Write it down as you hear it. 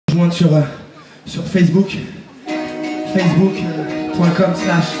Joindre sur Facebook,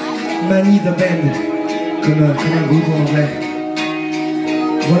 facebook.com/ManiTheBand, comme un groupe en anglais.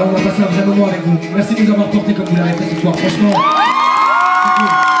 Voilà, on va passer un vrai moment avec vous. Merci de nous avoir portés comme vous l'avez fait ce soir. Franchement,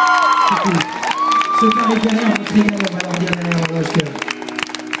 c'est cool. Ceux qui arrivent derrière, on se régale, on va leur dire derrière l'horloge que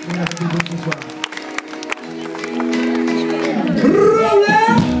on a fait des beaux ce soir.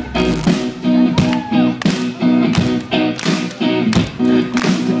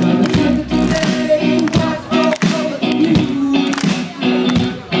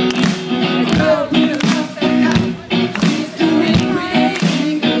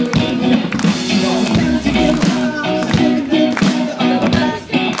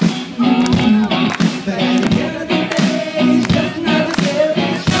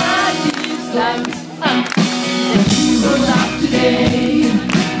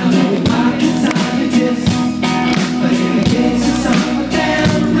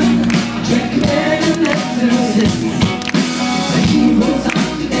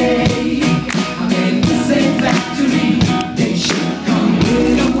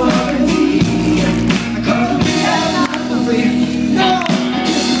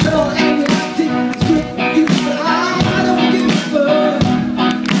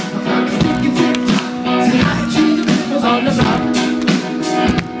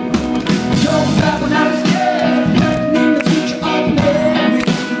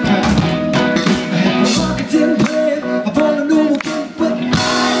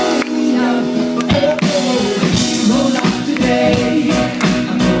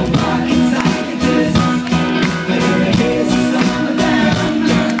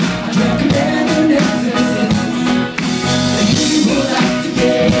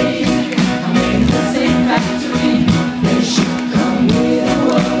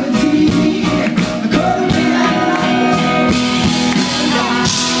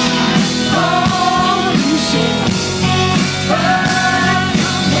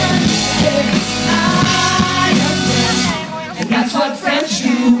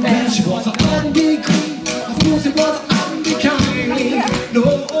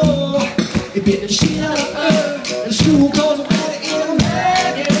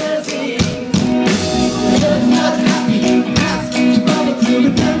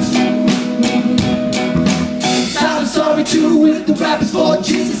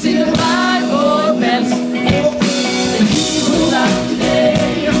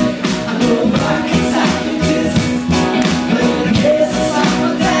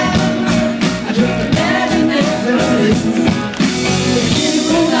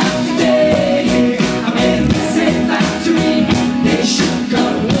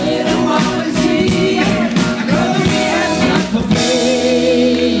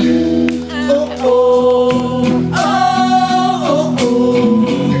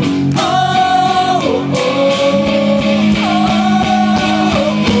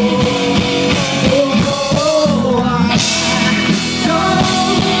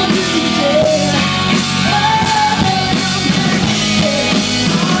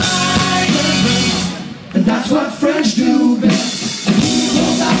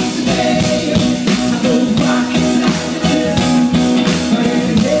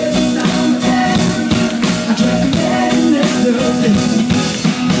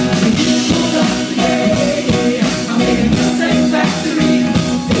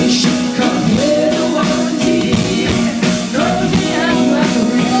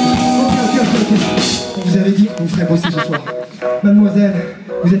 Mademoiselle,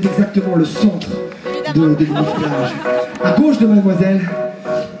 vous êtes exactement le centre de Brive Plage. À gauche de Mademoiselle,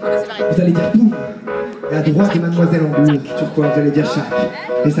 vous allez dire poum. Et à droite de Mademoiselle en bleu, sur quoi vous allez dire chac.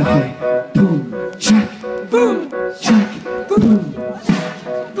 Et ça fait poum, chac, poum, chac, poum.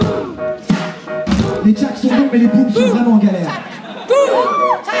 Les tchaks sont bons, mais les poums sont vraiment en galère.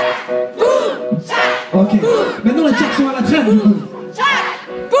 Ok, maintenant les tchaks sont à la traîne du coup.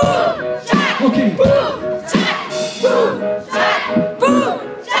 Ok.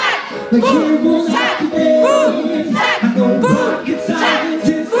 Like you won't have to be I know rocket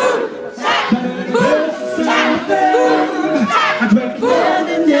scientists but in the first time of them I'd recommend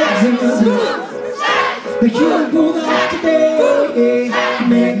an exorcism. Like you won't have to be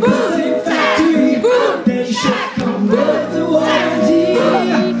make